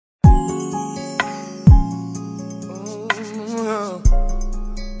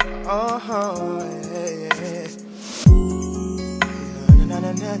Oh, yeah. Na,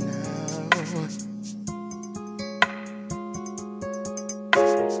 na, na, na.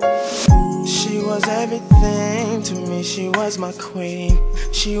 She was everything to me, she was my queen.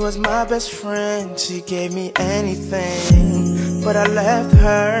 She was my best friend, she gave me anything. But I left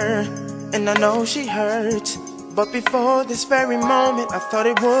her, and I know she hurt. But before this very moment, I thought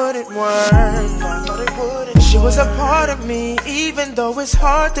it wouldn't work. She was a part of me, even though it's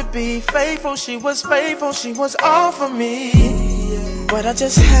hard to be faithful. She was faithful, she was all for me. But I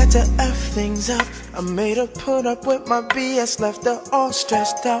just had to F things up. I made her put up with my BS, left her all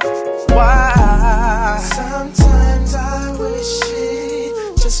stressed out. Why? Sometimes I wish she'd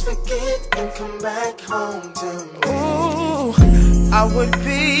just forget and come back home to me. Ooh, I would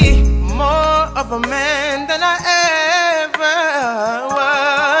be more of a man than I ever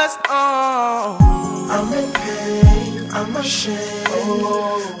was. Oh, I'm in pain, I'm ashamed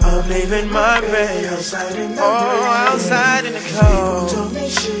of leaving my baby outside in the rain. Outside in the cold. People told me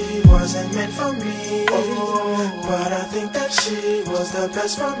she wasn't meant for me, but I think that she was the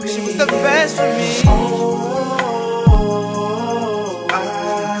best for me. She was the best for me.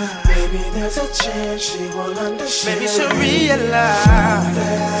 Maybe there's a chance she will understand. Maybe she'll realize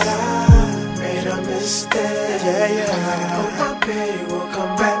that I made a mistake. I hope my baby will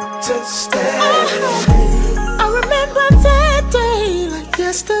come back to stay. I remember that day like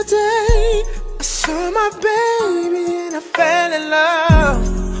yesterday. I saw my baby and I fell in love.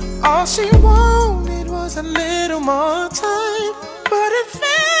 All she wanted was a little more time, but it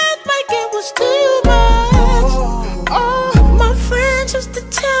felt like it was too much. Oh, my friends used to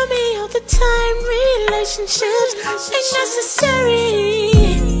tell me all the time, relationships ain't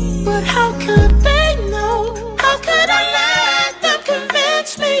necessary. But how could they know? How could I let them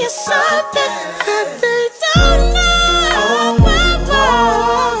convince me of something that they don't know?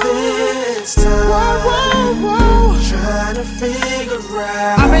 Trying to figure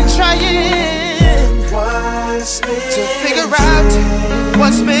out. I've been trying to figure out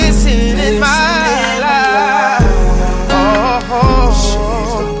what's missing in my life. Oh,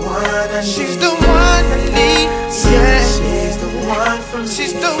 she's the one I need. Yeah, she's the one for me.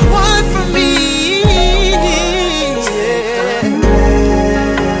 She's the one for me. Yeah.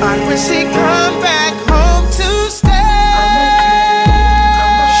 I wish she'd come back home to stay.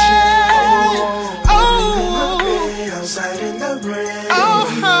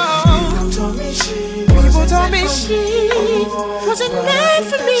 She wasn't meant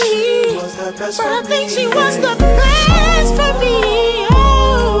for me, but I think she was the best for me.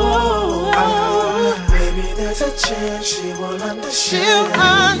 Maybe there's a chance she will understand. She'll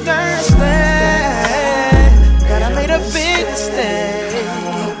understand that I made a big mistake. I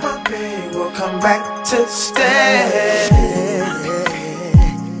hope my baby will come back to stay.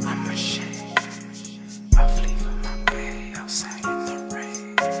 I'm ashamed of leaving my baby outside in the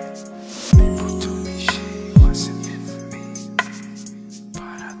rain. People told me she wasn't meant for me, but I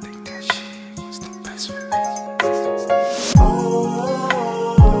think that she was the best for me. Oh,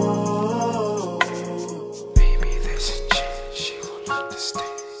 maybe there's a chance she will understand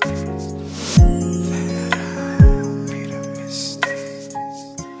that I made a mistake.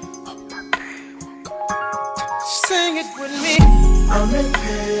 Hope my day will come back to sing it with me. I'm in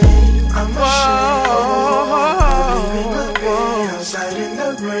pain, I'm ashamed of leaving my baby outside in the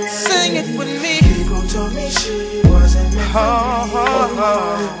rain. Sing it with me. People told me she wasn't meant for me,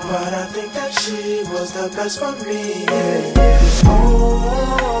 but I think that she was the best for me.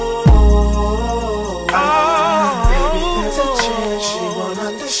 Maybe there's a chance she won't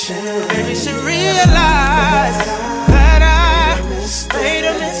understand. Maybe she realize that I made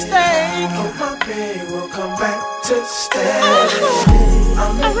a mistake. Hope my baby will come back to stay. I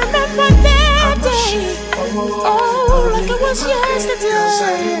remember that day, oh, like it was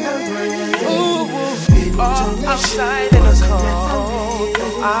yesterday. Ooh, outside in the cold.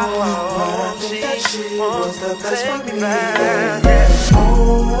 I hope she wants to take me back.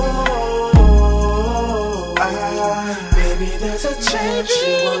 Maybe there's a chance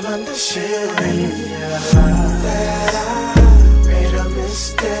she will understand.